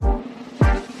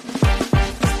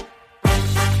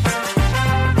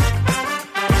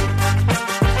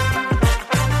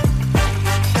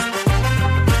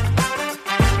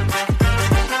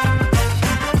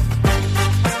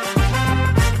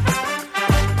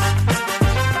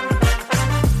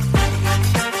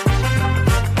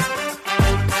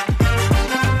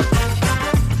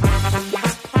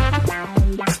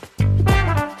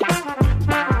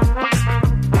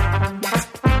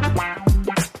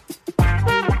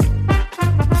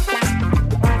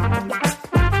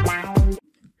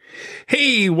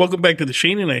Hey, welcome back to the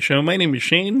Shayne and I Show. My name is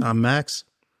Shayne. I'm Max.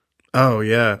 Oh,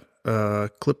 yeah.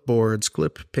 Clipboards,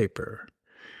 clip paper.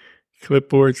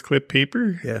 Clipboards, clip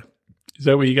paper? Yeah, Is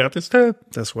that what you got this time?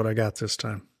 that's what I got this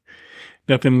time.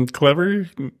 Nothing clever?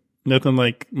 Nothing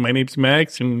like, my name's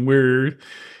Max and we're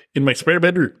in my spare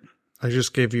bedroom. I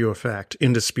just gave you a fact.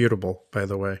 Indisputable, by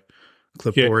the way.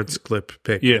 Clipboards, clip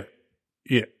paper.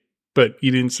 Yeah. But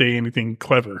you didn't say anything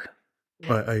clever.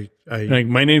 I Like,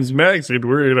 my name's Max and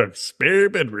we're in a spare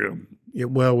bedroom. yeah,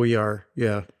 well, we are.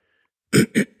 Yeah.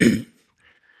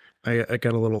 I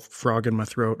got a little frog in my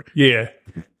throat. Yeah.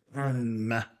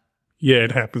 Nah. Yeah,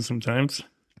 it happens sometimes.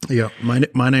 Yeah,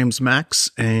 my name's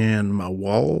Max, and my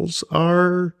walls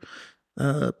are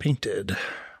painted.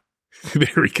 There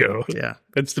we go. Yeah,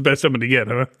 That's the best I'm going to get,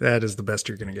 huh? that is the best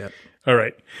you're gonna get. All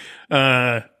right.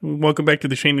 Welcome back to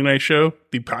the Shayne and I Show,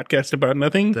 the podcast about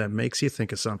nothing. That makes you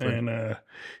think of something. And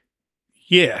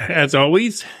yeah, as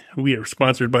always, we are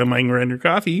sponsored by Mind Grinder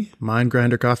Coffee. Mind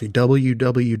Grinder Coffee.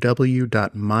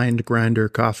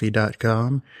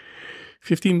 www.mindgrindercoffee.com.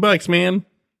 $15, man.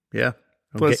 Yeah.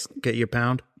 Plus- get you a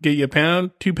pound. Get you a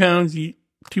pound, 2 pounds. You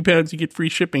get free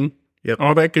shipping. Yep.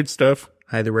 All that good stuff.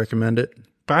 Highly recommend it.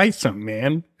 Buy some,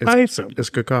 man. Buy some, It's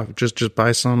good coffee. Just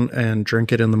buy some and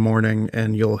drink it in the morning,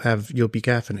 and you'll be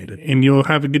caffeinated. and you'll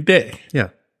have a good day. Yeah,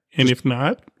 And if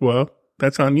not, well,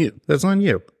 that's on you. that's on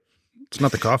you. It's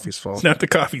not the coffee's It's fault. not the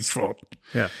coffee's fault.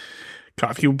 Yeah,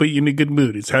 Coffee will put you in a good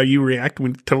mood. It's how you react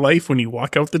to life when you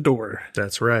walk out the door.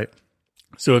 that's right.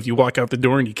 So if you walk out the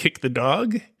door and you kick the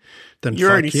dog, Then you're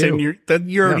fuck already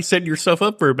you. setting yourself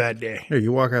up for a bad day. Here,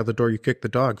 you walk out the door, you kick the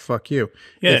dog. Fuck you.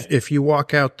 Yeah. If you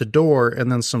walk out the door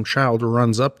and then some child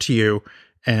runs up to you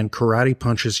and karate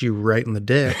punches you right in the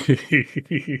dick,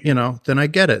 then I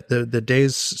get it. The day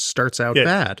starts out Yeah.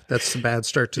 bad. That's the bad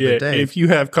start to Yeah, the day. if you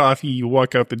have coffee, you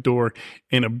walk out the door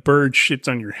and a bird shits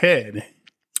on your head.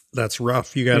 That's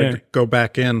rough. You got to Yeah. go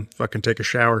back in, fucking take a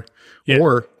shower, Yeah.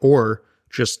 or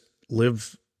just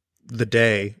live the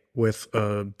day with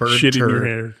a bird Shit in your turd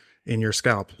hair. in your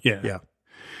scalp. Yeah.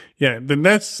 Yeah, then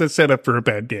that's a setup for a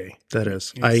bad day. That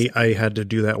is. I had to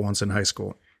do that once in high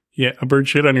school, Yeah, a bird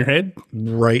shit on your head?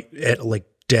 right at like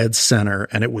dead center,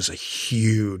 and it was a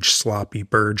huge sloppy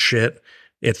bird shit.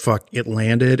 It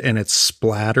landed and it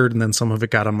splattered, and then some of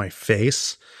it got on my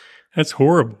face. That's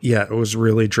horrible. Yeah, it was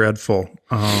really dreadful.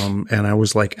 And I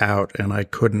was like out, and I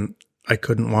couldn't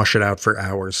wash it out for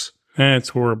hours. That's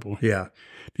horrible. Yeah.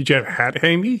 Did you have a hat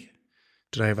handy?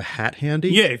 Did I have a hat handy?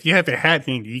 Yeah, if you have a hat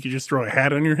handy, you could just throw a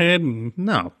hat on your head and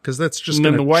No, because that's just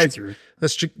none gonna the wiser.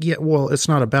 That's just, yeah. Well, it's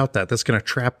not about that. That's gonna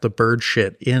trap the bird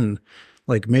shit in.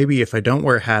 Like maybe if I don't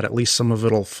wear a hat, at least some of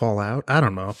it'll fall out. I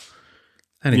don't know.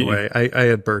 Anyway, I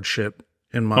had bird shit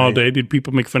in my All day, did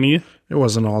people make fun of you? It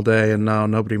wasn't all day, and no,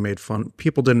 nobody made fun.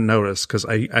 People didn't notice because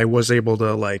I was able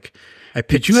to like.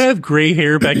 Did you have gray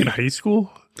hair back in high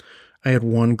school? I had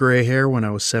one gray hair when I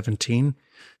was 17.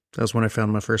 That was when I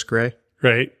found my first gray.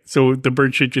 Right. So the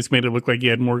bird shit just made it look like you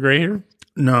had more gray hair?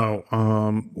 No,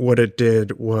 what it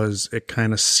did was it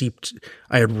kind of seeped.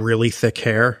 I had really thick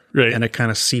hair, Right. and it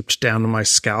kind of seeped down to my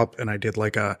scalp, and I did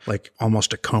like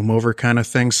almost a comb over kind of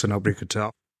thing, so nobody could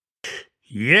tell.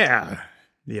 Yeah.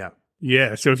 Yeah,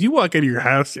 Yeah. So if you walk out of your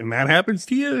house and that happens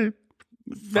to you,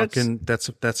 that's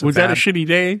that's was that a shitty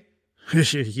day?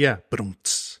 yeah, but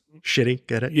shitty,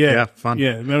 get it? Yeah. Fun.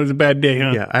 Yeah, that was a bad day,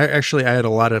 huh? Yeah, I had a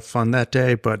lot of fun that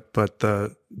day, but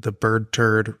the bird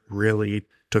turd really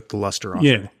took the luster off.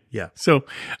 Yeah. Me. Yeah. So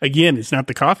again, it's not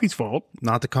the coffee's fault.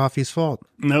 Not the coffee's fault.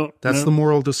 No, That's the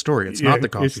moral of the story. It's not the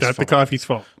coffee's It's not the fault. coffee's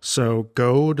fault. So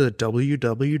go to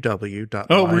www.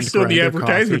 Oh, we're still in the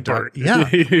advertising part. Yeah.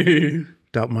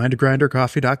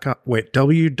 mindgrindercoffee.com. Wait,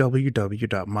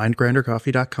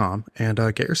 www.mindgrindercoffee.com and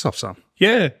get yourself some.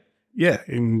 Yeah. Yeah.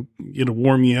 And it'll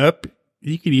warm you up.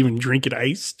 You could even drink it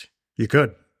iced. You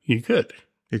could. You could.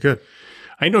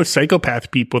 I know psychopath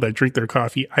people that drink their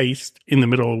coffee iced in the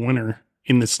middle of winter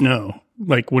in the snow,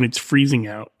 like when it's freezing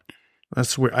out.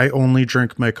 That's where I only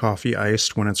drink my coffee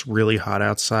iced when it's really hot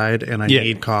outside and I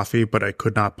need coffee, but I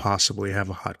could not possibly have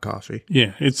a hot coffee.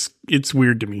 Yeah. It's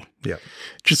weird to me. Yeah.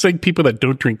 Just like people that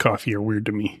don't drink coffee are weird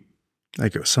to me.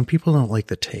 Like some people don't like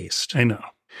the taste. I know.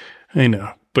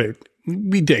 But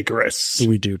we digress.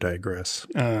 We do digress.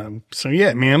 So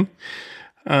yeah, man.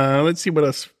 Let's see what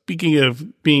else. Speaking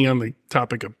of being on the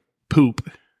topic of poop,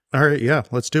 All right. Yeah.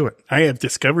 Let's do it. I have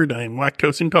discovered I am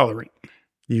lactose intolerant.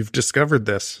 You've discovered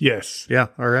this. Yes. Yeah.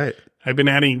 All right. I've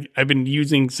been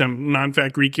using some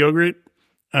non-fat Greek yogurt,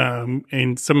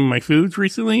 in some of my foods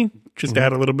recently, just to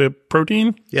add a little bit of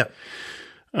protein. Yeah.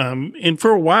 And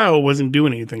for a while it wasn't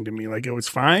doing anything to me. Like it was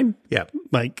fine. Yeah.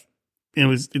 Like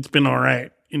it's been all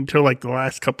right. until like the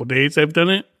last couple days I've done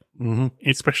it,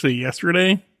 especially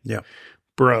yesterday. Yeah.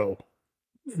 Bro.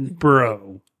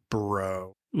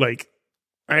 Like,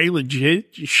 I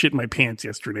legit shit my pants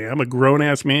yesterday. I'm a grown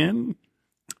ass man.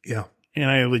 Yeah. And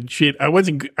I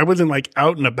wasn't like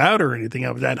out and about or anything.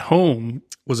 I was at home.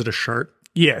 Was it a shart?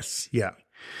 Yes. Yeah.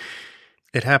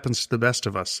 It happens to the best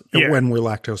of us Yeah. when we're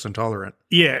lactose intolerant.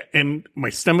 Yeah. And my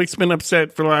stomach's been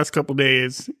upset for the last couple of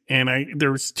days. And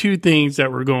there was two things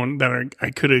that were going that I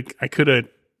could have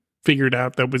figured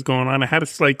out that was going on. I had a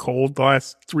slight cold the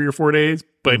last 3 or 4 days,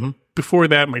 but before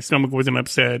that, my stomach wasn't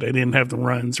upset. I didn't have the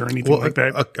runs or anything like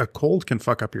that. A cold can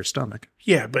fuck up your stomach.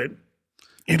 Yeah, but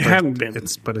it hadn't been.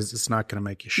 It's not going to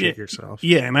make you shit yourself.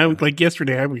 Yeah, and I was like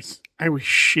yesterday, I was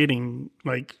shitting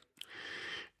like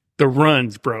the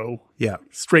runs, bro. Yeah,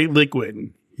 straight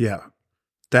liquid. Yeah,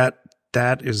 that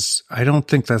is. I don't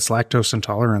think that's lactose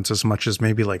intolerance as much as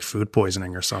maybe like food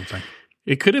poisoning or something.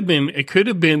 It could have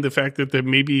been the fact that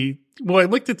maybe. Well, I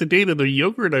looked at the data, the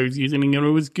yogurt I was using, and it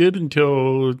was good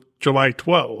until July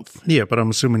 12th. Yeah, but I'm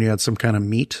assuming you had some kind of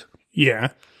meat. Yeah,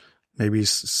 maybe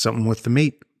something with the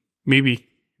meat. Maybe.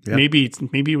 Yeah. Maybe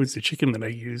it was the chicken that I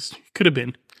used. Could have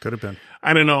been.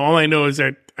 I don't know. All I know is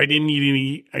that I didn't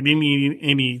eat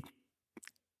any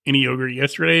yogurt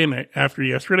yesterday, and after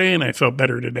yesterday, and I felt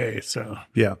better today. So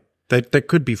yeah, that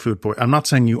could be food poisoning. I'm not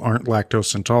saying you aren't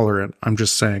lactose intolerant. I'm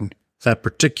just saying that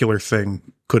particular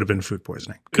thing could have been food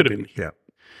poisoning. Could have been. Yeah.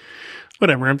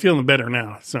 Whatever. I'm feeling better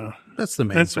now. So that's the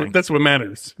main thing. That's what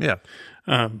matters. Yeah.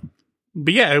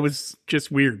 But yeah, it was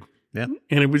just weird. Yeah.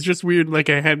 And it was just weird. Like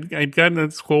I'd gotten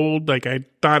this cold. Like I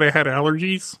thought I had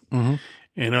allergies.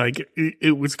 And like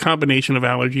it was a combination of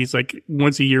allergies. Like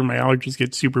once a year, my allergies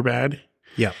get super bad.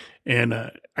 Yeah. And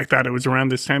I thought it was around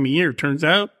this time of year. Turns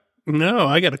out, no,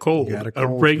 I got a cold. You got a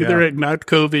cold, regular, not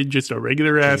COVID, just a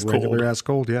regular ass cold. Regular ass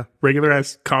cold, yeah. Regular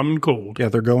ass common cold. Yeah,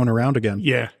 they're going around again.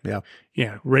 Yeah. Yeah.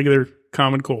 Yeah. Regular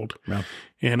common cold. Yeah.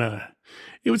 And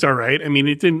it was all right. I mean,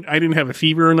 I didn't have a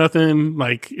fever or nothing.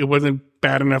 Like it wasn't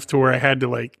bad enough to where I had to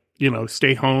like,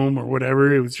 stay home or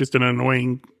whatever. It was just an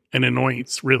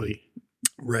annoyance, really.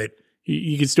 Right.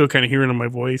 You can still kind of hear it in my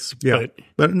voice. Yeah.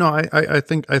 But no, I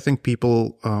think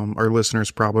people, our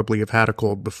listeners probably have had a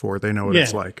cold before. They know what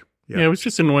it's like. Yeah. It was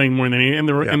just annoying more than anything.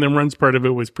 And the runs part of it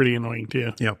was pretty annoying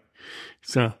too. Yeah.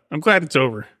 So I'm glad it's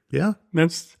over. Yeah.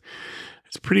 That's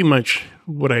pretty much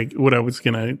what I was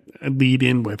going to lead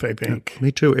in with, I think. Yeah,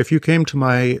 me too. If you came to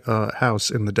my house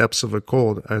in the depths of a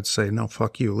cold, I'd say, no,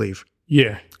 fuck you, leave.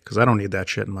 Yeah. Because I don't need that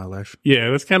shit in my life. Yeah,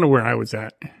 that's kind of where I was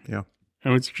at. Yeah. I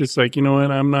was just like, you know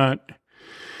what?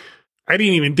 I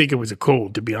didn't even think it was a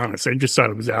cold, to be honest. I just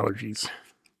thought it was allergies.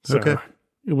 So okay.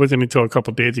 It wasn't until a couple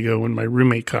of days ago when my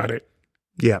roommate caught it.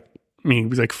 Yeah. I mean, he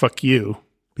was like, fuck you.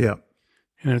 Yeah.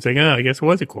 And I was like, oh, I guess it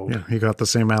was a cold. Yeah. You got the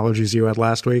same allergies you had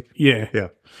last week? Yeah. Yeah.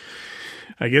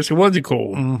 I guess it was a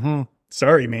cold. Mm-hmm.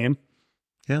 Sorry, man.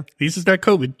 Yeah. At least it's not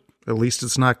COVID. At least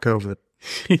it's not COVID.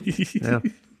 Yeah.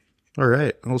 All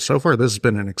right. Well, so far, this has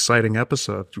been an exciting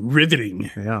episode.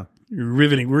 Riveting. Yeah.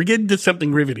 Riveting. We're getting to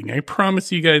something riveting. I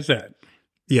promise you guys that.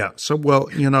 Yeah. So, well,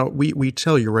 we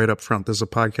tell you right up front, there's a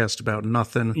podcast about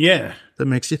nothing. Yeah. That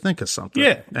makes you think of something.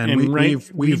 Yeah. And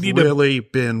we've really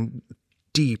been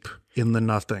deep in the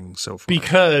nothing so far.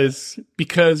 Because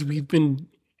we've been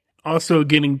also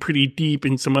getting pretty deep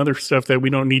in some other stuff that we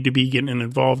don't need to be getting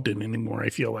involved in anymore, I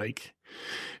feel like.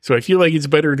 So I feel like it's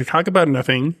better to talk about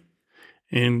nothing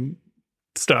and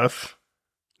stuff.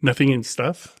 Nothing and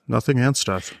stuff. Nothing and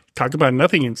stuff. Talk about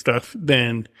nothing and stuff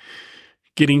than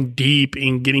getting deep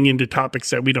and getting into topics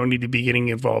that we don't need to be getting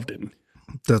involved in.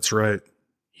 That's right.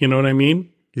 You know what I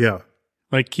mean? Yeah.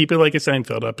 Like, keep it like a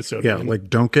Seinfeld episode. Yeah, man. Like,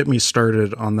 don't get me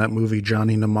started on that movie,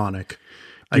 Johny Mnemonic.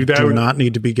 Dude, I do not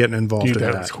need to be getting involved in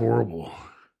that. That was horrible.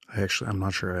 I'm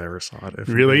not sure I ever saw it. If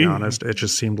really? I'm being honest, it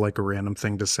just seemed like a random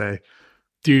thing to say.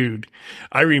 Dude,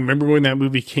 I remember when that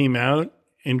movie came out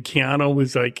and Keanu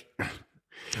was like...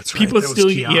 That's right. People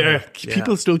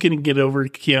still couldn't get over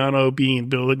Keanu being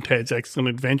Bill and Ted's Excellent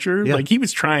Adventure. Yeah. Like, he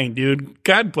was trying, dude.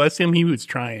 God bless him, he was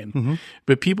trying. Mm-hmm.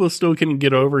 But people still couldn't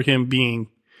get over him being,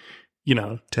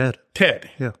 Ted.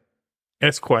 Yeah.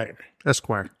 Esquire.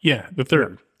 Yeah, the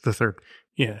third. Yeah, the third.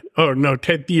 Yeah. Oh, no,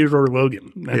 Ted Theodore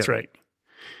Logan. That's right.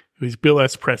 It was Bill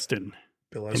S. Preston.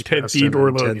 Ted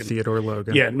Theodore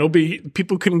Logan. Yeah,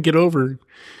 people couldn't get over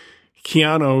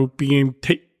Keanu being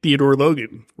Theodore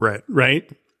Logan. Right?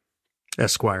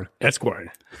 Esquire.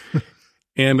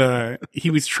 And he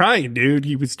was trying, dude.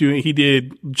 He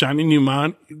did Johny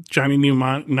Mnemonic.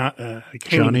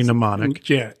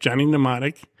 Yeah, Johny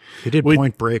Mnemonic. He did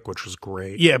Point Break, which was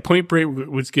great. Yeah, Point Break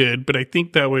was good, but I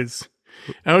think that was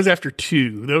That was after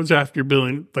 2. That was after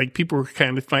Bill, like, people were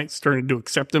kind of starting to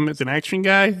accept him as an action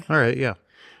guy. All right, yeah.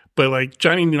 But, like,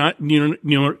 Johnny,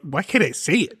 why can't I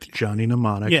say it? Johnny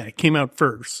Mnemonic. Yeah, it came out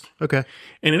first. Okay.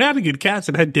 And it had a good cast.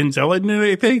 It had Denzel in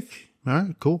it, I think. All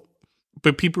right, cool.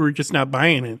 But people were just not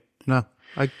buying it. No.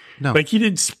 Like, he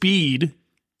did Speed,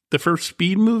 the first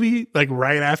Speed movie, like,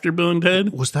 right after Bill and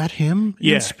Ted. Was that him in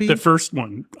Yeah, Speed? the first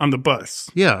one on the bus.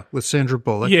 Yeah, with Sandra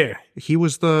Bullock. Yeah. He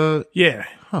was the... Yeah.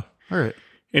 Huh, all right.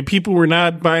 And people were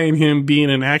not buying him being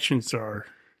an action star,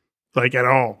 like, at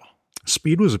all.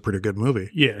 Speed was a pretty good movie.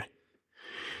 Yeah.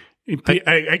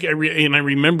 I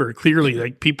remember clearly,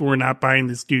 like, people were not buying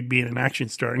this dude being an action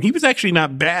star. And he was actually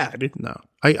not bad. No.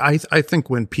 I think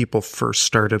when people first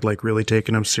started, like, really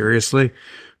taking him seriously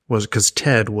was because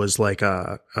Ted was, like,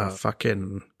 a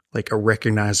fucking... like a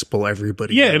recognizable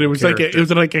everybody. Yeah, and it was character.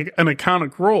 like an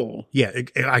iconic role. Yeah,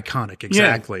 iconic,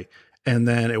 exactly. Yeah. And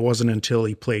then it wasn't until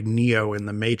he played Neo in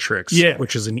The Matrix,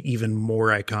 which is an even more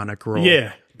iconic role.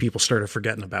 Yeah. People started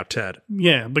forgetting about Ted.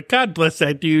 Yeah, but God bless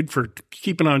that dude for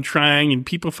keeping on trying, and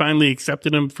people finally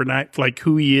accepted him for not like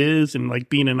who he is and like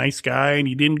being a nice guy, and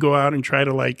he didn't go out and try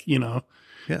to like,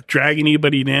 drag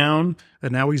anybody down.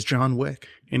 And now he's John Wick.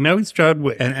 And now he's John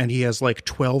Wick. And he has like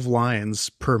 12 lines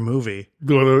per movie.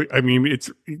 I mean,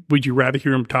 would you rather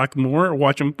hear him talk more or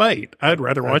watch him fight? I'd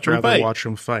rather watch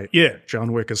him fight. Yeah.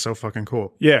 John Wick is so fucking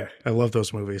cool. Yeah. I love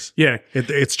those movies. Yeah.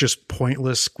 It's just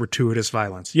pointless, gratuitous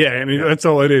violence. Yeah. And that's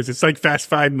all it is. It's like Fast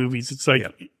Five movies. It's like,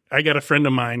 I got a friend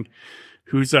of mine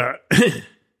who's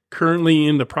currently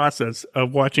in the process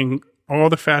of watching all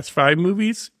the Fast Five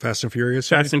movies. Fast and Furious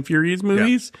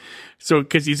movies. Yeah. So,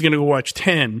 cause he's going to go watch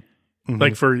 10.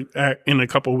 Like for in a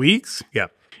couple weeks. Yeah.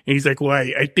 And he's like, well,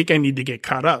 I think I need to get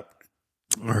caught up.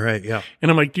 All right. Yeah. And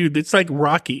I'm like, dude, it's like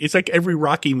Rocky. It's like every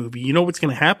Rocky movie. You know what's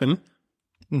going to happen.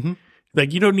 Mm-hmm.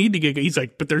 Like, you don't need to get, he's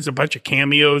like, but there's a bunch of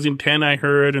cameos in 10, I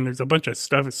heard. And there's a bunch of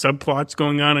stuff, subplots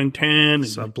going on in 10. And,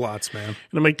 subplots, man.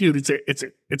 And I'm like, dude,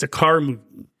 it's a car movie.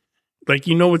 Like,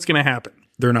 you know what's going to happen.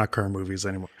 They're not car movies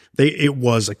anymore. It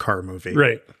was a car movie.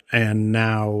 Right. And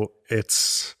now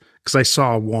it's, because I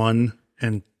saw 1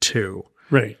 and 2.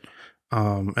 Right.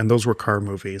 And those were car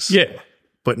movies. Yeah.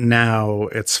 But now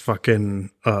it's fucking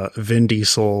Vin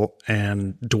Diesel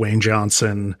and Dwayne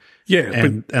Johnson. Yeah.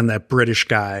 And that British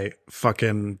guy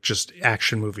fucking just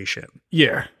action movie shit.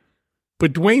 Yeah.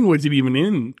 But Dwayne wasn't even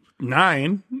in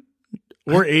 9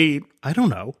 or 8. I don't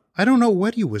know. I don't know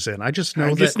what he was in. I just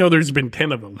know there's been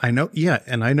 10 of them. I know. Yeah.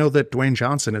 And I know that Dwayne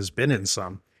Johnson has been in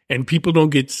some. And people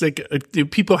don't get sick.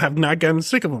 People have not gotten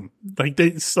sick of them. Like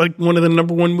it's like one of the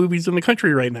number 1 movies in the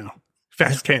country right now.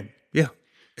 Fast 10. Yeah,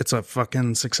 it's a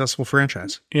fucking successful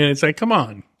franchise. And it's like, come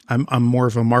on. I'm more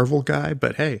of a Marvel guy,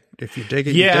 but hey, if you dig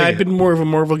it, yeah, I've been more of a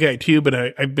Marvel guy too. But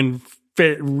I've been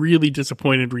really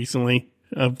disappointed recently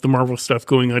of the Marvel stuff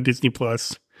going on Disney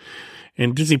Plus,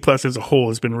 and Disney Plus as a whole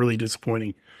has been really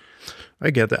disappointing.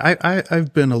 I get that.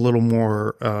 I've been a little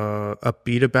more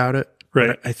upbeat about it.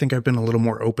 Right. I think I've been a little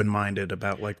more open-minded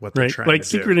about like what they're trying to do. Like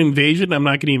Secret Invasion, I'm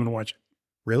not going to even watch it.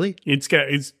 Really? It's got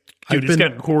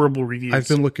horrible reviews. I've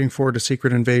been looking forward to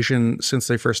Secret Invasion since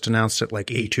they first announced it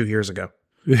like 82 years ago.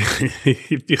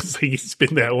 It feels like it's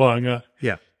been that long, huh?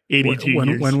 Yeah. 82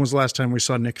 years. When was the last time we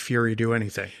saw Nick Fury do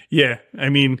anything? Yeah. I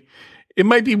mean, it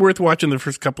might be worth watching the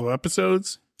first couple of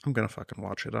episodes. I'm going to fucking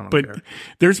watch it. I don't care.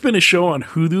 There's been a show on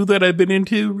Hulu that I've been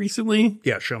into recently.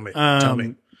 Yeah, show me. Tell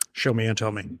me. Show me and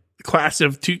tell me. Class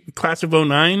of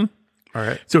 09. All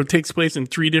right. So it takes place in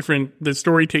the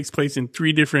story takes place in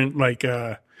 3 different, like,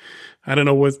 I don't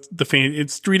know what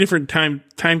it's 3 different time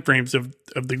frames of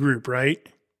the group, right?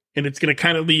 And it's going to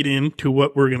kind of lead into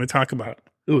what we're going to talk about.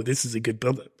 Oh, this is a good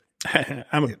buildup.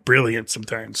 I'm brilliant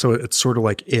sometimes. So it's sort of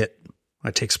like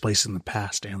It takes place in the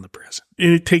past and the present.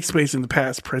 It takes place in the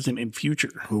past, present, and future.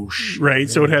 Oh, shit. Right.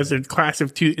 So it has a class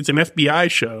of 2. It's an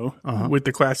FBI show with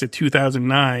the class of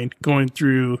 2009 going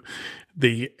through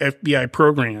the FBI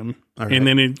program. Right. And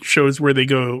then it shows where they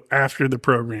go after the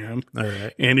program. All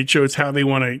right. And it shows how they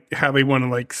want to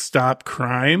like stop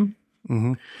crime.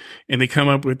 Mm-hmm. And they come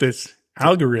up with this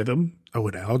algorithm. Oh,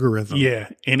 an algorithm. Yeah.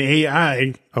 An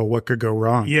AI. Oh, what could go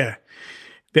wrong? Yeah.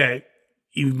 That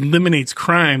eliminates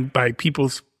crime by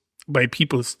people's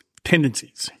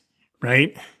tendencies,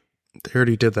 right? They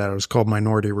already did that. It was called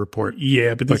Minority Report.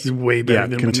 Yeah, but this is way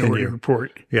better than Minority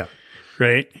Report. Yeah.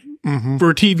 Right? Mm-hmm. For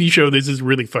a TV show, this is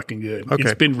really fucking good. Okay.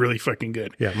 It's been really fucking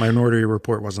good. Yeah, Minority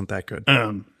Report wasn't that good.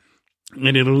 And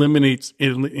it eliminates,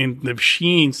 and the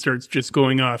machine starts just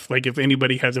going off. Like if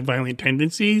anybody has a violent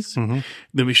tendencies,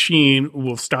 the machine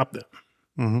will stop them.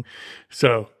 Mm-hmm.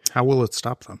 So how will it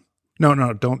stop them?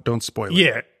 No, don't spoil it.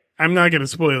 Yeah. I'm not going to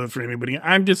spoil it for anybody.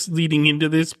 I'm just leading into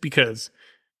this because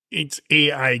it's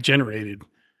AI generated,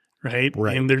 right?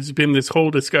 Right. And there's been this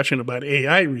whole discussion about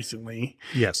AI recently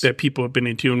Yes. that people have been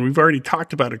into, and we've already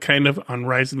talked about it kind of on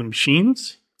Rise of the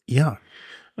Machines. Yeah.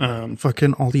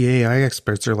 Fucking all the AI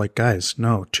experts are like, guys,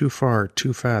 no, too far,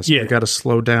 too fast. Yeah. We got to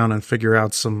slow down and figure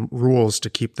out some rules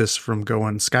to keep this from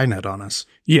going Skynet on us.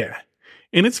 Yeah.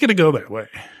 And it's going to go that way.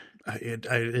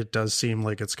 It does seem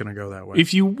like it's going to go that way.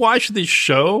 If you watch this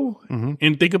show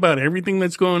and think about everything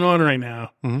that's going on right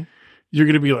now, you're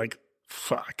going to be like,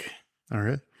 fuck. All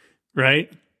right.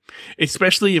 Right?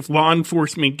 Especially if law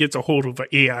enforcement gets a hold of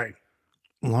AI.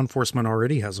 Law enforcement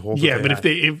already has a hold of AI. Yeah, but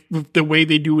if the way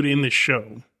they do it in the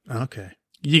show. Okay.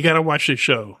 You got to watch the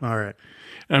show. All right.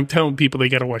 I'm telling people they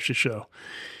got to watch the show.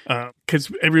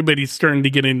 Because everybody's starting to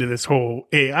get into this whole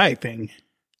AI thing.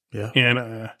 Yeah.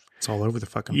 And it's all over the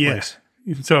fucking place.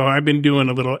 So I've been doing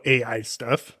a little AI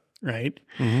stuff, right?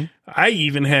 I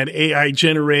even had AI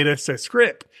generate us a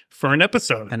script for an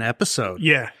episode. An episode?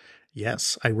 Yeah.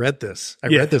 Yes. I read this. I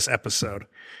read this episode.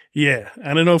 Yeah.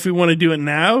 I don't know if we want to do it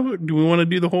now. Do we want to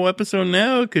do the whole episode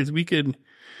now? Because it can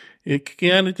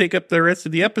kind of take up the rest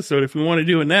of the episode if we want to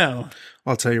do it now.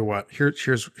 I'll tell you what.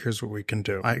 Here's what we can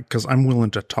do. Because I'm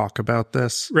willing to talk about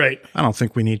this. Right. I don't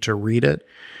think we need to read it,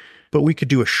 but we could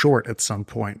do a short at some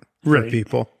point for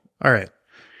people. All right.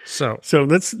 So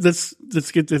let's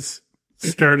get this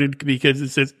started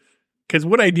because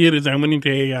what I did is I went into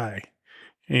AI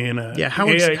and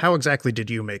how exactly did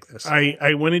you make this?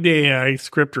 I went into AI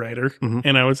script writer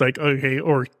and I was like, okay,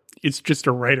 or it's just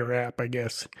a writer app, I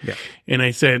guess. Yeah. And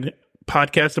I said,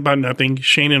 podcast about nothing,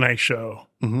 Shayne and I show.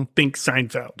 Think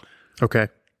Seinfeld. Okay.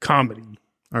 Comedy.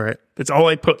 All right. That's all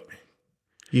I put.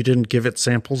 You didn't give it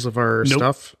samples of our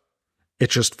stuff? It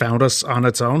just found us on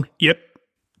its own? Yep.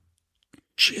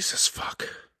 Jesus fuck.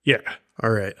 Yeah.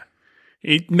 All right.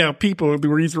 Now, people, the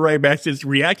reason why Max is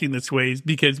reacting this way is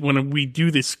because when we do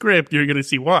this script, you're going to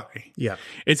see why. Yeah.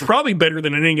 It's probably better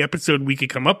than any episode we could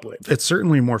come up with. It's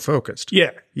certainly more focused. Yeah.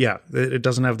 Yeah. It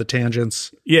doesn't have the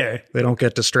tangents. Yeah. They don't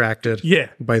get distracted. Yeah.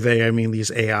 By they, I mean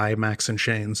these AI Max and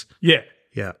Shaynes. Yeah.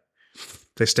 Yeah.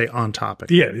 They stay on topic.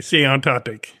 Yeah, they stay on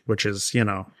topic. Which is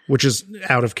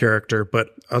out of character, but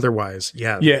otherwise,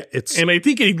 yeah. And I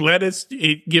think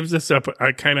it gives us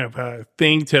a kind of a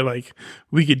thing to like,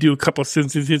 we could do a couple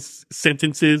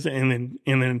sentences and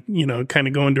then, kind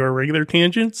of go into our regular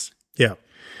tangents. Yeah.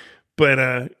 But,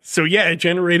 it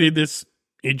generated this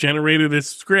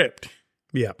script.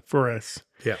 Yeah. For us.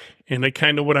 Yeah. And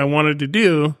kind of what I wanted to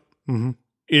do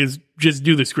is just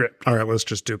do the script. All right, let's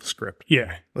just do the script.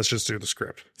 Yeah. Let's just do the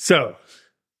script. So,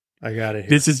 I got it here.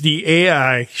 This is the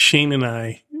AI Shayne and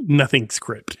I nothing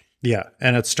script. Yeah,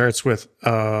 and it starts with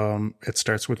the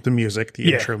music,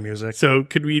 the intro music. So,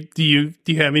 do you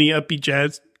have any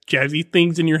upbeat jazzy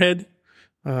things in your head?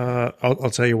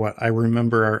 I'll tell you what. I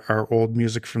remember our old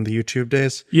music from the YouTube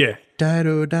days. Yeah.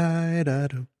 Da-do,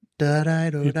 da-da-do. Na na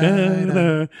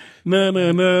na na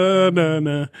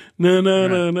na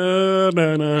na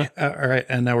na na. All right,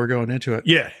 and now we're going into it.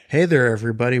 Yeah. Hey there,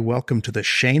 everybody! Welcome to the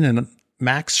Shayne and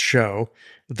Max show,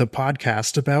 the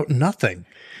podcast about nothing.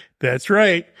 That's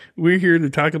right. We're here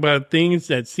to talk about things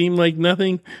that seem like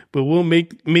nothing, but will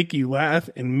make you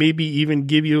laugh and maybe even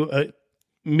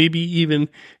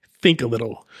think a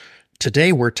little.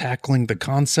 Today, we're tackling the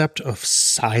concept of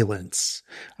silence.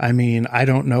 I mean, I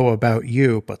don't know about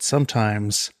you, but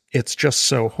sometimes it's just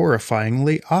so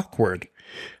horrifyingly awkward.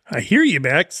 I hear you,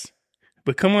 Max.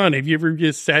 But come on, have you ever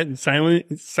just sat in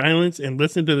silence and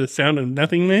listened to the sound of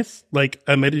nothingness? Like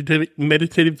a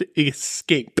meditative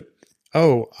escape.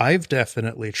 Oh, I've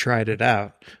definitely tried it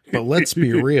out. But let's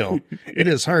be real. It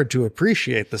is hard to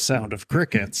appreciate the sound of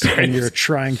crickets when you're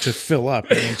trying to fill up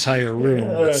an entire room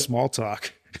with small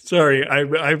talk. Sorry,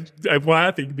 I'm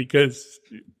laughing because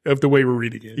of the way we're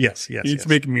reading it. Yes. It's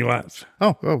making me laugh.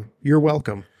 Oh, you're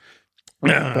welcome.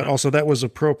 But also that was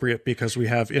appropriate because we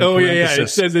have in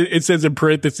parentheses. It says in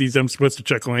parentheses I'm supposed to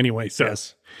chuckle anyway. So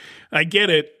yes. I get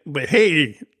it, but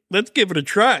hey, let's give it a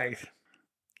try.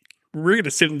 We're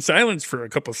gonna sit in silence for a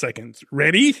couple seconds.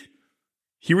 Ready?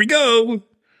 Here we go.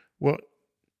 Well,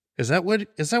 is that what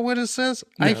it says?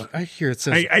 No. I hear it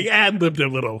says. I ad-libbed a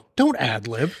little. Don't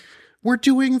ad-lib. We're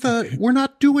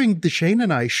not doing the Shayne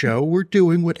and I show. We're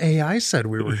doing what AI said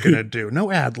we were going to do. No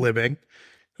ad-libbing.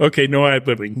 Okay, no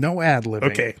ad-libbing. No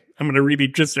ad-libbing. Okay, I'm going to read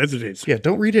it just as it is. Yeah,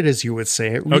 don't read it as you would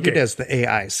say it. Read it as the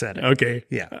AI said it. Okay.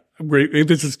 Yeah.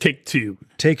 This is take 2.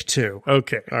 Take 2.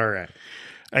 Okay. All right.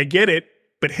 I get it,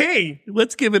 but hey,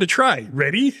 let's give it a try.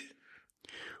 Ready?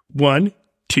 1,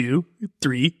 2,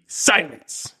 3,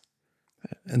 silence.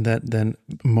 And then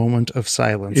moment of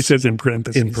silence. It says in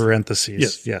parentheses. In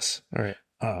parentheses. Yes. All right.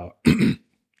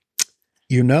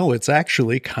 It's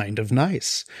actually kind of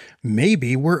nice.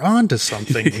 Maybe we're on to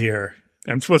something here.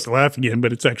 I'm supposed to laugh again,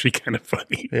 but it's actually kind of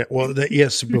funny. Yeah, well,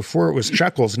 yes, before it was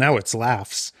chuckles, now it's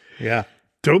laughs. Yeah.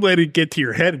 Don't let it get to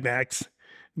your head, Max.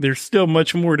 There's still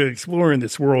much more to explore in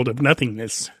this world of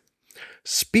nothingness.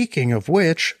 Speaking of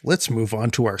which, let's move on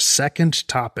to our second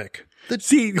topic.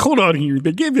 See, hold on here.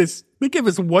 They give us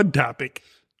one topic,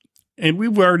 and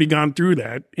we've already gone through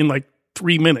that in like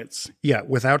 3 minutes. Yeah,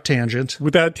 without tangents.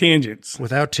 Without tangents.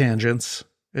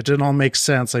 It didn't all make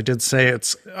sense. I did say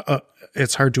it's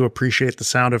hard to appreciate the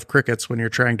sound of crickets when you're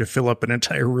trying to fill up an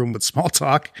entire room with small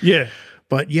talk. Yeah.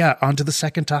 But yeah, on to the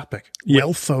second topic. Yeah.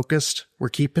 Well focused. We're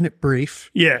keeping it brief.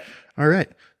 Yeah. All right.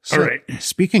 So, all right.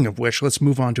 Speaking of which, let's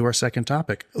move on to our second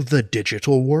topic. The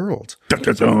digital world.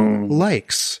 Dun-dun-dun.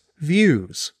 Likes,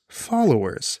 views,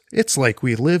 followers. It's like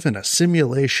we live in a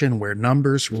simulation where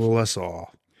numbers rule us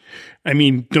all. I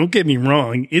mean, don't get me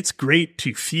wrong. It's great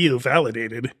to feel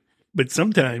validated. But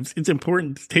sometimes it's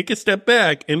important to take a step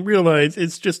back and realize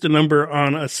it's just a number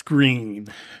on a screen.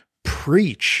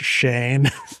 Preach, Shayne.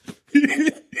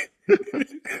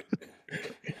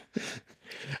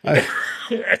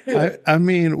 I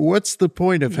mean, what's the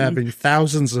point of having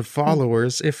thousands of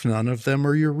followers if none of them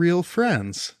are your real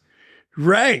friends?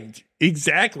 Right.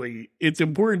 Exactly. It's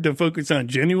important to focus on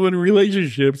genuine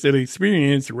relationships and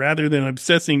experience rather than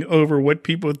obsessing over what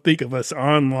people think of us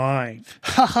online.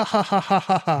 Ha ha ha ha ha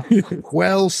ha.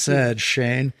 Well said,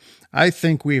 Shayne. I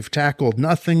think we've tackled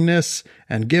nothingness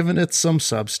and given it some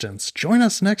substance. Join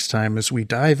us next time as we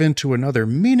dive into another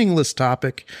meaningless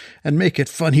topic and make it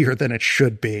funnier than it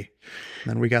should be.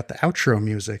 And then we got the outro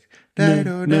music.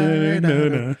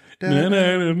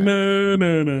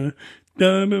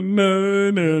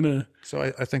 So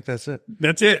I think that's it.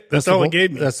 That's it. That's all it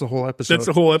gave me. That's the whole episode. That's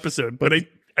the whole episode. But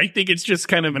I think it's just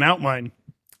kind of an outline.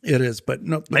 It is, but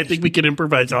no. I think we could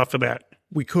improvise off of that.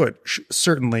 We could,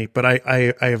 certainly, but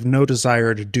I have no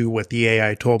desire to do what the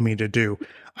AI told me to do.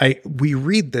 We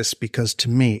read this because to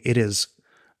me it is,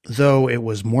 though it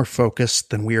was more focused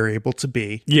than we are able to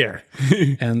be. Yeah.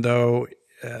 And though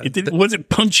it wasn't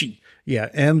punchy. Yeah,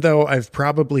 and though I've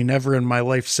probably never in my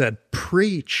life said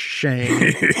 "preach, Shayne,"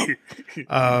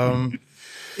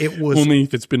 it was only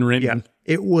if it's been written. Yeah,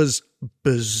 it was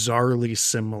bizarrely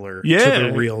similar to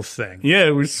the real thing. Yeah,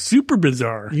 it was super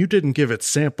bizarre. You didn't give it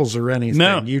samples or anything.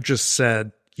 No. You just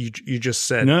said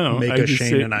no, make a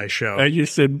Shayne and I show. I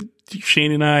just said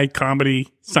Shayne and I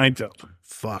comedy Seinfeld.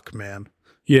 Fuck, man.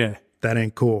 Yeah, that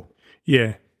ain't cool.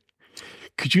 Yeah.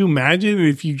 Could you imagine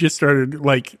if you just started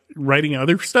like writing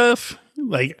other stuff?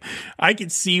 Like, I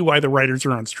could see why the writers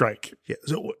are on strike. Yeah.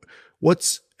 So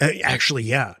what's actually,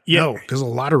 yeah. No, because a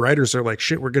lot of writers are like,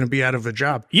 shit, we're going to be out of a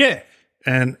job. Yeah.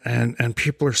 And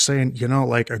people are saying,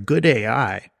 like a good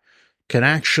AI can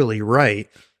actually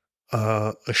write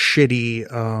a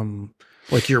shitty,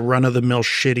 like your run of the mill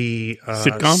shitty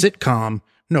sitcom,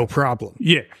 no problem.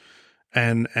 Yeah.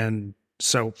 And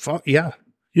so, yeah.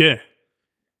 Yeah.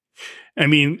 I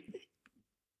mean,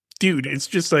 dude, it's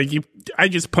just like I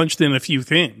just punched in a few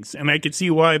things and I could see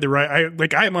why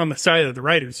I'm on the side of the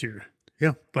writers here.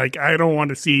 Yeah. Like, I want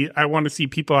to see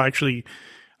people actually,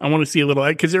 I want to see a little,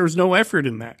 because there was no effort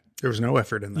in that. There was no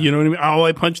effort in that. You know what I mean? All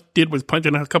I did was punch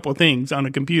in a couple of things on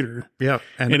a computer. Yeah.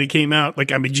 And it came out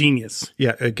like I'm a genius.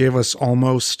 Yeah. It gave us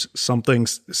almost something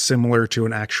similar to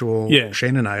an actual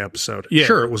Shayne and I episode. Yeah.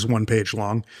 Sure, it was 1 page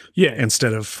long. Yeah.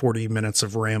 Instead of 40 minutes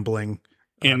of rambling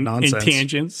and nonsense. And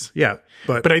tangents. Yeah.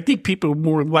 But I think people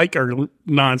more like our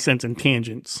nonsense and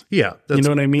tangents. Yeah. You know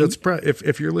what I mean? That's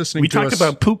if you're listening to us. We talked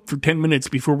about poop for 10 minutes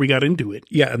before we got into it.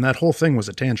 Yeah. And that whole thing was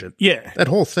a tangent. Yeah. That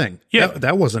whole thing. Yeah.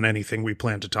 That wasn't anything we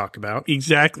planned to talk about.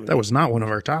 Exactly. That was not one of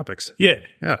our topics. Yeah.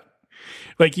 Yeah.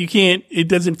 Like it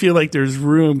doesn't feel like there's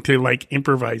room to like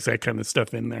improvise that kind of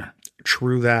stuff in there.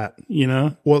 True that. You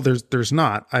know? Well, there's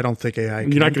not. I don't think AI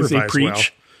can You're not going to say preach?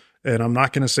 Well. And I'm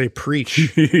not going to say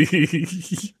preach.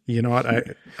 You know what?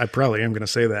 I probably am going to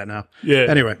say that now. Yeah.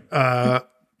 Anyway,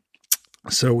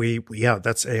 so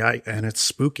that's AI and it's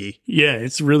spooky. Yeah,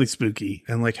 it's really spooky.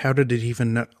 And like, how did it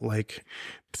even know, like?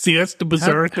 See, that's the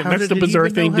bizarre thing. That's the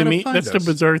bizarre thing to me. That's the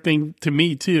bizarre thing to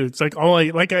me too. It's like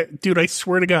dude, I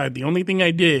swear to God, the only thing I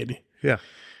did,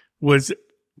 was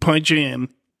punch in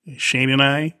Shayne and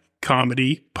I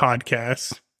comedy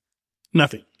podcast,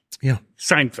 nothing. Yeah,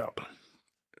 Seinfeld.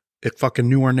 It fucking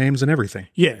knew our names and everything.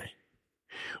 Yeah.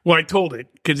 Well, I told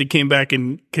it because it came back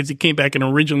and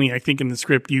originally, I think in the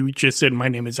script, you just said, "My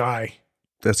name is I."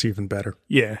 That's even better.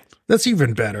 Yeah. That's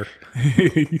even better.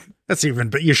 That's even,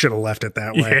 but you should have left it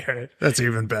that way. Yeah. That's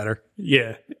even better.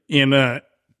 Yeah. And,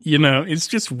 you know, it's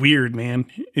just weird, man.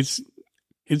 It's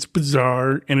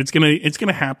bizarre, and it's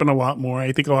gonna happen a lot more.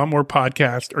 I think a lot more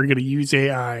podcasts are gonna use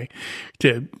AI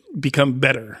to become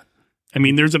better. I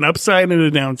mean, there's an upside and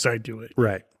a downside to it.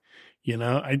 Right. You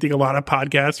know, I think a lot of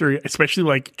podcasts, or especially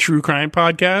like true crime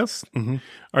podcasts,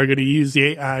 are going to use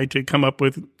the AI to come up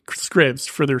with scripts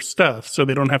for their stuff, so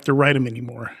they don't have to write them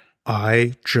anymore.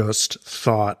 I just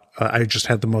thought, I just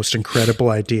had the most incredible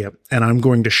idea, and I'm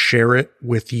going to share it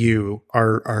with you,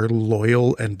 our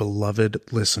loyal and beloved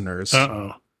listeners.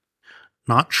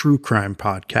 Not true crime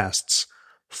podcasts,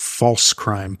 false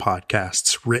crime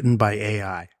podcasts written by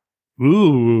AI.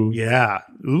 Ooh. Yeah.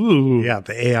 Ooh. Yeah.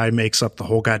 The AI makes up the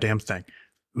whole goddamn thing.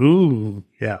 Ooh.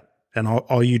 Yeah. And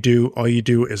all you do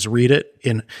is read it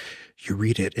in a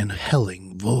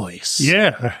helling voice.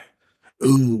 Yeah.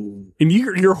 Ooh. And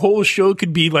your whole show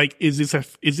could be like, is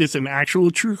this an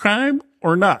actual true crime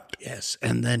or not? Yes.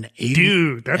 And then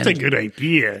dude, that's a good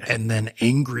idea. And then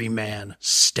angry man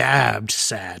stabbed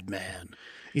sad man.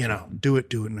 You know, do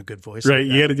it in a good voice. Right.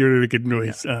 Like you got to do it in a good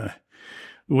voice. Yeah.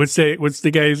 It's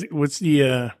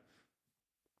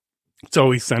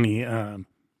Always Sunny.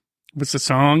 What's the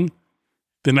song?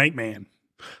 The Nightman.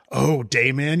 Oh,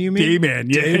 Dayman, you mean?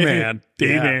 Dayman, yeah. Dayman.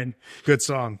 Dayman. Yeah. Good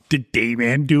song. Did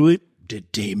Dayman do it? Did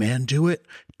Dayman do it?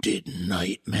 Did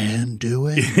Nightman do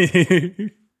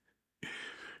it?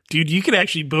 Dude, you could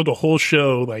actually build a whole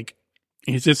show like,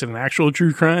 is this an actual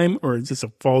true crime or is this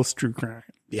a false true crime?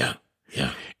 Yeah.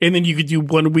 Yeah. And then you could do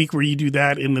 1 week where you do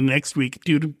that, and the next week,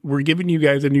 dude, we're giving you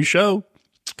guys a new show.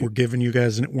 We're giving you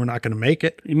guys, we're not going to make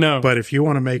it. No. But if you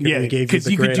want to make it, we gave you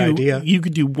the great idea. You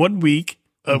could do 1 week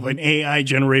of an AI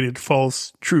generated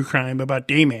false true crime about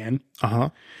Dayman. Uh-huh.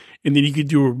 And then you could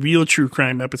do a real true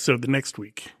crime episode the next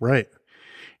week. Right.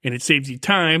 And it saves you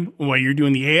time. While you're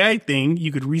doing the AI thing,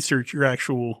 you could research your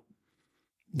actual,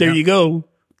 there you go.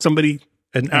 Somebody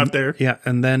out there. Yeah.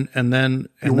 And then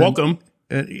you're welcome.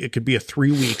 It could be a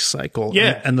 3-week cycle.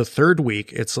 Yeah. And the third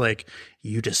week, it's like,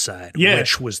 you decide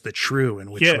which was the true and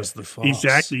which was the false.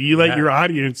 Exactly. You let your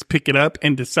audience pick it up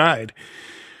and decide.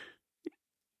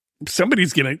 Somebody on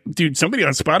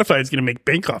Spotify is going to make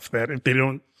bank off that. If they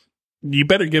don't, you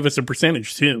better give us a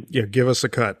percentage too. Yeah. Give us a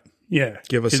cut. Yeah.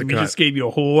 Give us a cut. We just gave you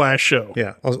a whole ass show.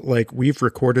 Yeah. Like, we've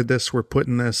recorded this. We're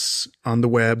putting this on the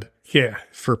web. Yeah.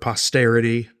 For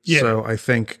posterity. Yeah. So I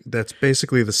think that's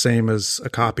basically the same as a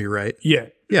copyright. Yeah.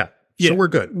 Yeah. So we're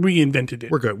good. We invented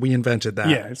it. We're good. We invented that.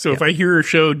 Yeah. So if I hear a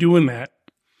show doing that,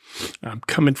 I'm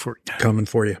coming for you. Coming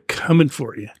for you. Coming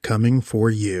for you. Coming for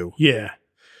you. Yeah.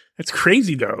 That's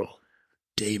crazy though.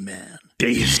 Dayman.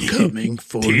 Is coming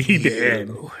for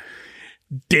you.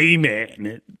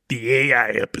 Dayman. The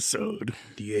AI episode.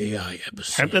 The AI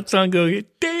episode. Have that song go,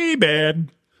 Dayman.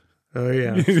 Oh,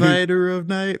 yeah. Fighter of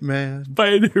Nightman.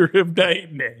 Fighter of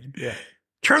Nightman. Yeah.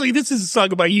 Charlie, this is a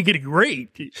song about you getting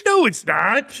raped. No, it's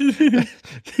not.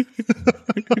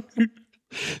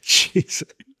 Jeez.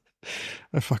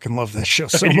 I fucking love that show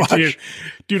so much.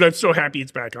 Dude, I'm so happy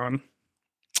it's back on.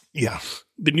 Yeah.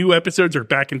 The new episodes are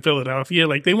back in Philadelphia.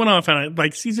 Like, they went off on it.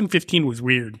 Like, season 15 was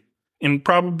weird. And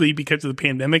probably because of the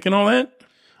pandemic and all that.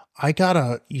 I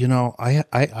gotta,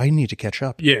 I need to catch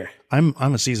up. Yeah. I'm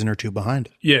a season or two behind.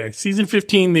 Yeah. Season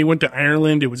 15, they went to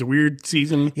Ireland. It was a weird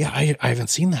season. Yeah, I haven't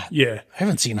seen that. Yeah. I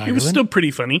haven't seen Ireland. It was still pretty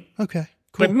funny. Okay.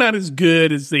 Cool. But not as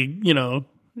good as not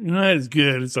as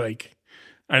good as like,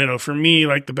 I don't know. For me,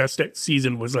 like the best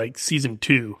season was like season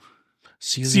 2.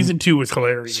 Season 2 was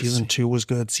hilarious. Season 2 was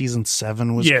good. Season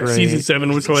 7 was great. Season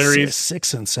 7 was hilarious.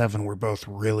 6 and 7 were both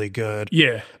really good.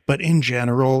 Yeah. But in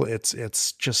general, it's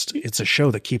a show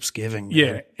that keeps giving. Man.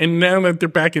 Yeah. And now that they're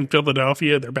back in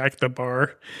Philadelphia, they're back at the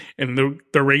bar, and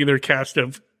the regular cast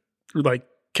of like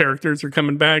characters are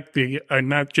coming back. They are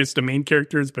not just the main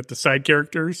characters, but the side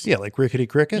characters. Yeah, like Rickety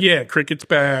Cricket. Yeah, Cricket's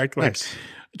back. Like nice.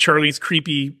 Charlie's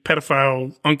creepy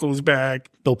pedophile uncle's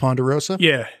back. Bill Ponderosa?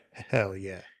 Yeah. Hell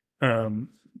yeah. So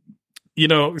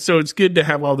it's good to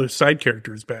have all those side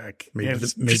characters back. Maybe the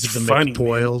funny,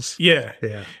 McDoyles. Yeah.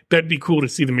 Yeah. That'd be cool to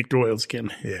see the McDoyles again.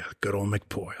 Yeah. Good old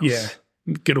McDoyles. Yeah.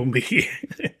 Good old me.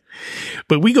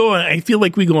 But I feel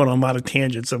like we go on a lot of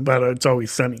tangents about It's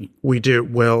Always Sunny. We do.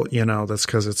 Well, that's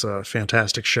because it's a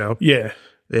fantastic show. Yeah.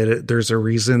 There's a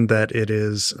reason that it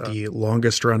is the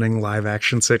longest running live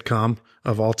action sitcom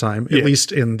of all time, at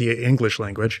least in the English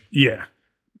language. Yeah.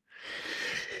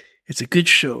 It's a good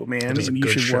show, man. It is a you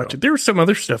good should show. watch it. There was some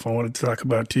other stuff I wanted to talk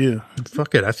about too.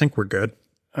 Fuck it. I think we're good.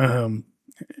 And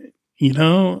I'm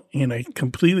going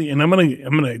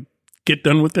to get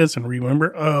done with this and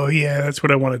remember, oh, yeah, that's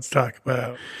what I wanted to talk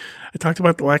about. I talked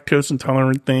about the lactose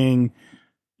intolerant thing.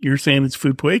 You're saying it's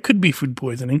food poisoning. It could be food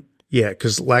poisoning. Yeah,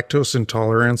 because lactose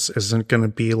intolerance isn't going to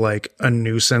be like a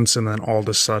nuisance and then all of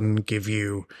a sudden give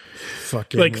you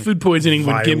fucking like food poisoning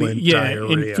would give me,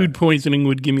 diarrhea. and food poisoning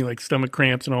would give me like stomach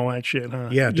cramps and all that shit, huh?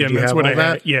 Yeah, did you that's have what all I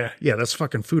that? had. Yeah. Yeah, that's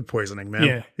fucking food poisoning,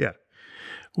 man. Yeah.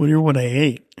 Wonder what I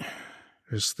ate.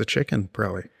 It's the chicken,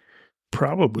 probably.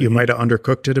 Probably. You might have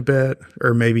undercooked it a bit,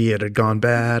 or maybe it had gone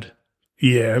bad.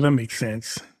 Yeah, that makes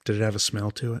sense. Did it have a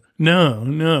smell to it? No.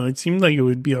 It seemed like it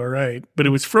would be all right. But it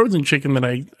was frozen chicken that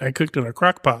I cooked in a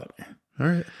crock pot. All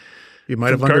right. You might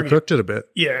have Target. undercooked it a bit.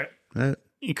 Yeah. Right.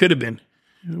 It could have been.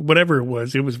 Whatever it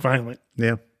was violent.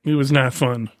 Yeah. It was not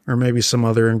fun. Or maybe some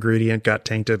other ingredient got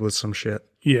tainted with some shit.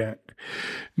 Yeah.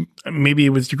 Maybe it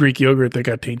was the Greek yogurt that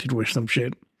got tainted with some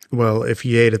shit. Well, if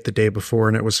you ate it the day before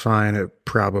and it was fine, it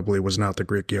probably was not the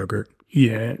Greek yogurt.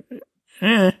 Yeah.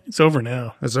 It's over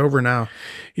now. It's over now.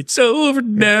 It's over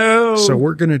now. So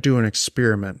we're going to do an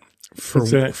experiment. What's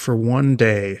that? For one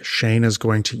day, Shayne is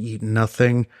going to eat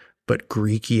nothing but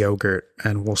Greek yogurt,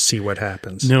 and we'll see what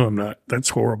happens. No, I'm not. That's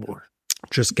horrible.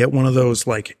 Just get one of those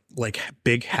like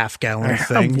big half-gallon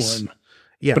things. Have one.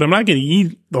 Yeah. But I'm not going to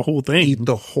eat the whole thing. Eat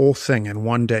the whole thing in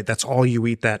one day. That's all you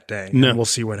eat that day. No. And we'll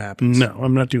see what happens. No,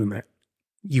 I'm not doing that.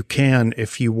 You can,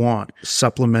 if you want,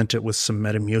 supplement it with some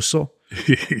Metamucil.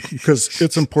 Because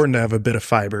it's important to have a bit of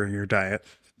fiber in your diet.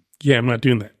 Yeah, I'm not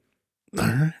doing that. All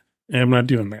right. I'm not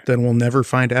doing that. Then we'll never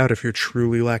find out if you're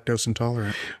truly lactose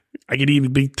intolerant. I could eat a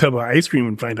big tub of ice cream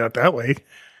and find out that way.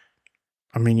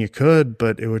 I mean, you could,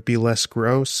 but it would be less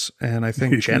gross and I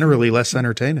think generally less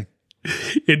entertaining.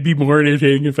 It'd be more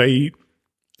entertaining if I eat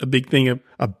a big thing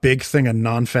of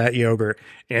non-fat yogurt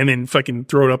and then fucking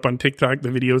throw it up on TikTok, the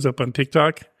videos up on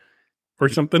TikTok or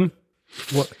something.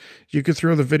 Well, you could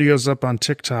throw the videos up on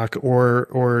TikTok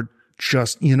or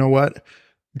just, you know what?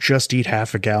 Just eat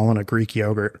half a gallon of Greek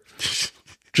yogurt.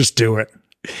 Just do it.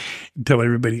 Tell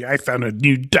everybody I found a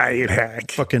new diet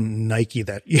hack. Fucking Nike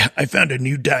that. Yeah, I found a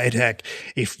new diet hack.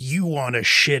 If you want to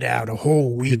shit out a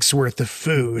whole week's worth of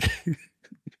food,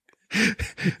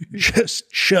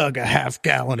 just chug a half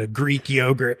gallon of Greek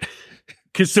yogurt.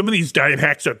 Because some of these diet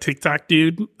hacks on TikTok,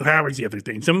 dude, that was the other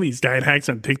thing. Some of these diet hacks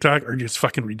on TikTok are just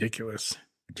fucking ridiculous.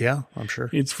 Yeah, I'm sure.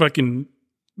 It's fucking,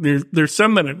 there's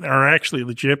some that are actually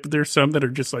legit, but there's some that are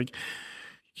just like,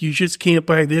 you just can't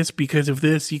buy this because of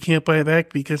this. You can't buy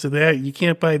that because of that. You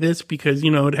can't buy this because,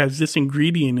 it has this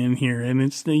ingredient in here. And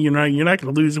it's, you're not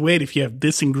going to lose weight if you have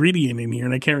this ingredient in here.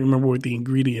 And I can't remember what the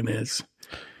ingredient is.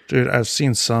 Dude, I've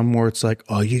seen some where it's like,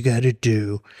 all you got to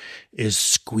do is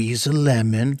squeeze a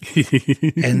lemon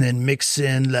and then mix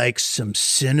in like some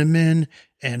cinnamon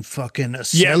and fucking a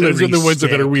celery those are the ones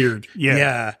stick. that are weird.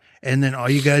 Yeah. And then all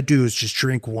you got to do is just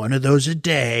drink one of those a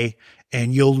day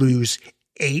and you'll lose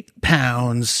 8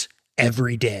 pounds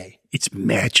every day. It's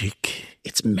magic.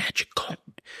 It's magical.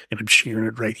 And I'm sharing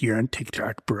it right here on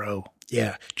TikTok, bro.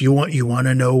 Yeah. Do you want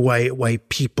to know why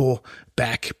people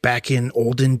back in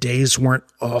olden days weren't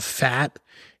all fat?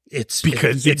 It's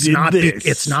because it's they did not this.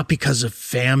 It's not because of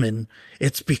famine.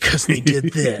 It's because they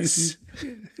did this.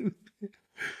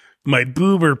 My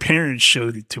boomer parents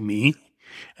showed it to me,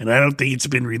 and I don't think it's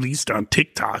been released on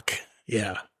TikTok.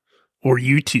 Yeah. Or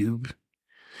YouTube.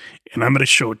 And I'm going to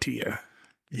show it to you.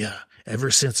 Yeah.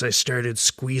 Ever since I started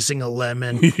squeezing a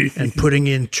lemon and putting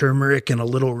in turmeric and a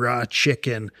little raw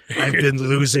chicken, I've been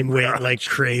losing weight like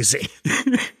crazy.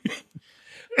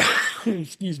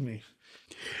 Excuse me.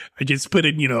 I just put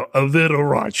in, a little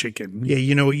raw chicken. Yeah,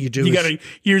 you know what you do?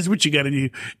 Here's what you got to do.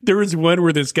 There's one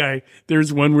where this guy,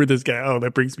 oh,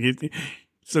 that brings me.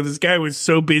 So this guy was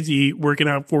so busy working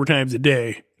out 4 times a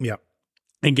day. Yeah.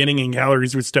 And getting in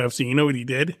calories with stuff. So you know what he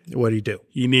did? What'd he do?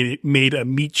 He made a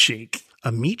meat shake.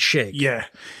 A meat shake? Yeah.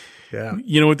 Yeah.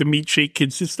 You know what the meat shake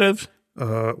consists of?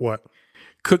 What?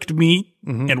 Cooked meat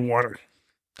and water.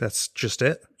 That's just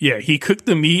it? Yeah. He cooked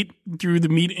the meat, threw the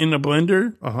meat in a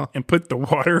blender and put the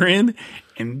water in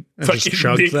and fucking just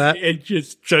chugged that? And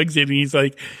just chugs it. And he's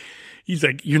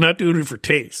like, you're not doing it for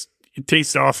taste. It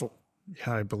tastes awful.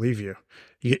 Yeah, I believe you.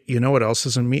 You know what else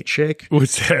is a meat shake?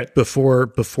 What's that?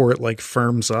 Before it like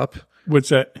firms up? What's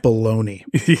that? Bologna.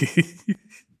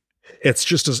 It's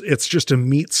just a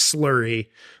meat slurry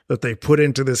that they put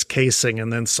into this casing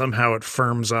and then somehow it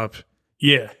firms up.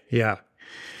 Yeah. Yeah.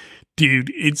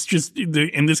 Dude, it's just,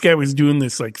 and this guy was doing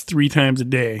this like 3 times a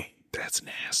day. That's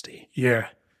nasty. Yeah.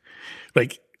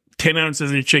 Like 10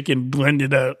 ounces of chicken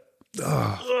blended up.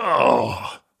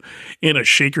 Oh. in a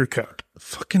shaker cup.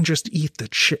 Fucking just eat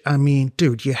the I mean,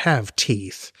 dude, you have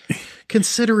teeth.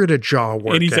 Consider it a jaw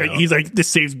workout. And he's like, this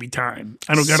saves me time.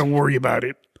 I don't got to worry about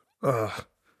it.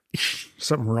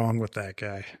 Something wrong with that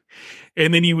guy.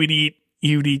 And then you would eat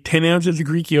 10 ounces of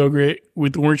Greek yogurt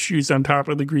with orange juice on top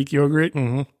of the Greek yogurt,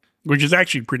 which is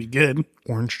actually pretty good.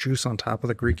 Orange juice on top of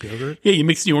the Greek yogurt? Yeah, you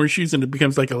mix the orange juice and it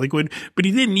becomes like a liquid. But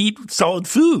he didn't eat solid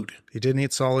food. He didn't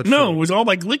eat solid food? No, it was all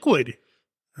like liquid.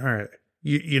 All right.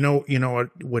 You know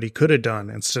what he could have done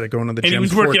instead of going to the gym. And he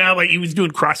was working out, like he was doing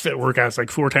CrossFit workouts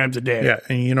like 4 times a day. Yeah,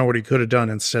 and you know what he could have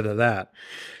done instead of that?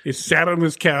 He sat on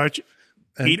his couch,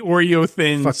 ate Oreo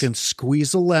thins. Fucking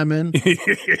squeeze a lemon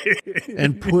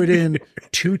and put in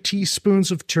 2 teaspoons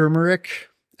of turmeric.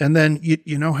 And then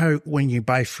you know how when you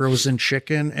buy frozen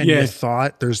chicken and you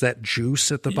thought there's that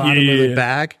juice at the bottom of the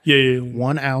bag? Yeah.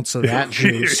 1 ounce of that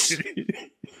juice.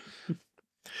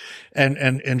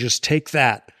 and just take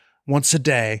that once a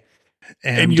day.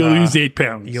 And you'll lose 8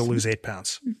 pounds. You'll lose 8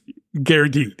 pounds.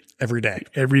 Guaranteed. Every day.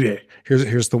 Every day.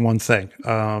 Here's the one thing.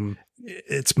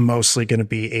 It's mostly going to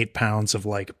be 8 pounds of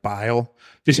like bile.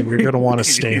 So you're going to want to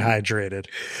stay hydrated.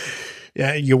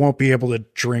 Yeah, you won't be able to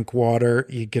drink water.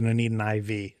 You're going to need an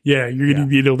IV. Yeah, you're going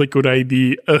to need a liquid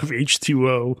IV of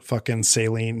H2O. Fucking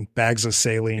saline, bags of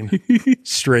saline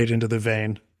straight into the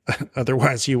vein.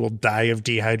 Otherwise, you will die of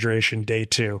dehydration day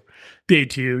 2. Day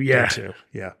 2, yeah. Day 2,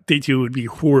 yeah. Day 2 would be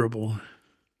horrible.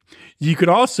 You could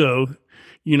also,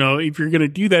 if you're going to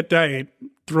do that diet,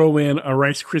 throw in a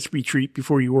Rice Krispie treat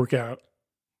before you work out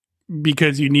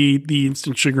because you need the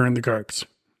instant sugar and the carbs.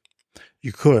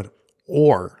 You could.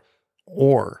 Or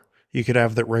you could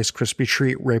have that Rice Krispie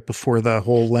treat right before the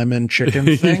whole lemon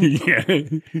chicken thing.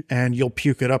 Yeah. And you'll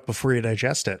puke it up before you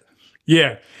digest it.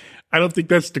 Yeah. I don't think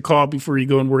that's the call before you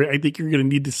go and work. I think you're going to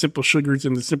need the simple sugars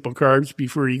and the simple carbs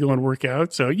before you go and work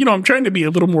out. So, I'm trying to be a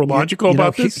little more logical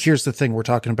about this. Here's the thing. We're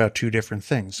talking about 2 different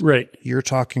things. Right. You're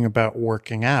talking about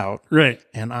working out. Right.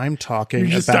 And I'm talking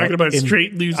You're just talking about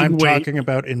straight losing weight. I'm talking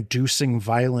about inducing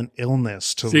violent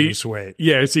illness to lose weight.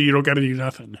 Yeah. So you don't got to do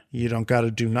nothing. You don't got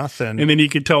to do nothing. And then you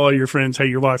could tell all your friends how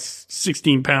you lost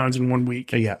 16 pounds in 1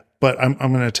 week. Yeah. But I'm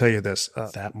going to tell you this,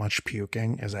 that much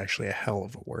puking is actually a hell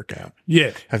of a workout. Yeah.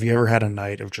 Have you ever had a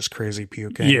night of just crazy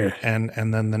puking? Yeah.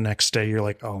 And then the next day you're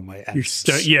like, oh, my abs.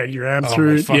 Your abs oh,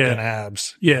 hurt. My fucking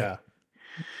abs. Yeah.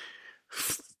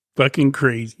 Fucking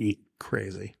crazy.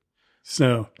 Crazy.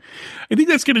 So I think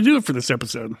that's going to do it for this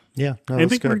episode. Yeah. No, I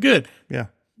think we're good. Yeah.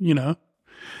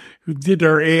 We did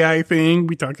our AI thing.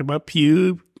 We talked about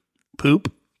puke.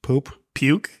 Poop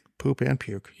and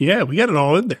puke. Yeah, we got it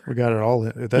all in there. We got it all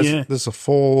in. This is a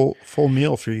full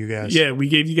meal for you guys. Yeah, we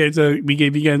gave you guys a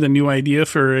new idea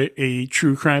for a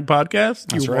true crime podcast.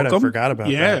 That's right. Welcome. I forgot about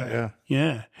that.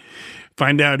 Yeah.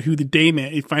 Find out if the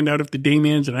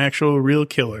Dayman's an actual real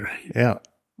killer. Yeah.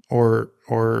 Or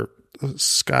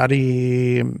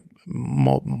Scotty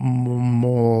Mulligan.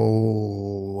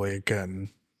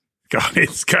 Got it.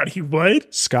 Scotty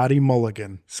what? Scotty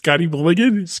Mulligan. Scotty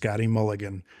Mulligan? Scotty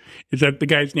Mulligan. Is that the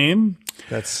guy's name?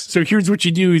 That's so. Here's what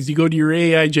you do: is you go to your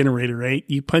AI generator, right?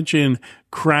 You punch in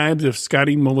 "crimes of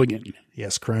Scotty Mulligan."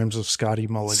 Yes, crimes of Scotty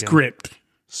Mulligan.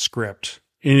 Script,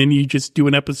 and then you just do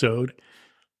an episode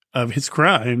of his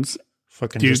crimes.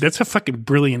 Dude, that's a fucking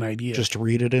brilliant idea. Just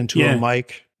read it into a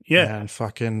mic. Yeah. And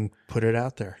fucking put it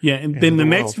out there. Yeah. And then the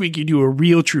next week you do a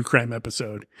real true crime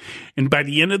episode. And by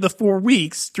the end of the 3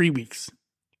 weeks. 3 weeks.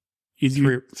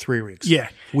 Yeah.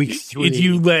 Week 3. If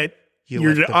you let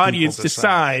your audience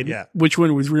decide which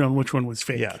one was real and which one was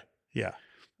fake. Yeah.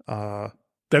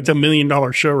 That's $1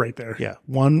 million show right there. Yeah.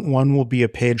 One will be a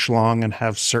page long and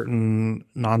have certain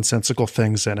nonsensical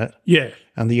things in it. Yeah.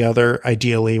 And the other,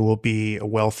 ideally, will be a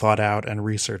well thought out and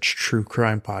researched true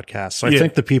crime podcast. So I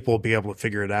think the people will be able to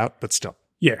figure it out, but still.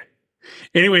 Yeah.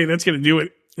 Anyway, that's going to do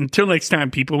it. Until next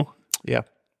time, people. Yeah.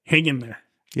 Hang in there.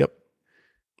 Yep.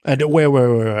 And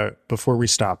wait. Before we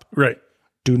stop. Right.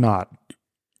 Do not,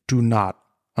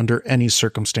 under any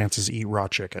circumstances, eat raw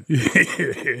chicken.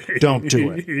 Don't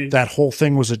do it. That whole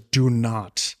thing was a do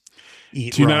not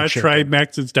eat raw chicken. Do not try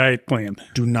Max's diet plan.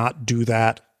 Do not do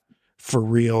that for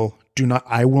real.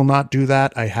 I will not do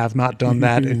that. I have not done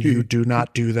that, and you do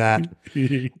not do that.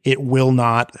 It will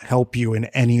not help you in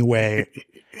any way.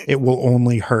 It will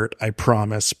only hurt, I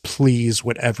promise. Please,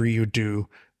 whatever you do,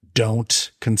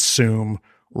 don't consume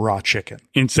raw chicken.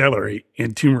 And celery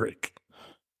and turmeric.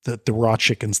 The raw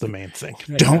chicken's the main thing.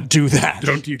 Don't do that.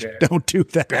 Don't do that. Don't do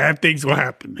that. Bad things will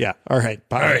happen. Yeah. All right.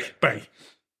 Bye. All right.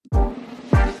 Bye.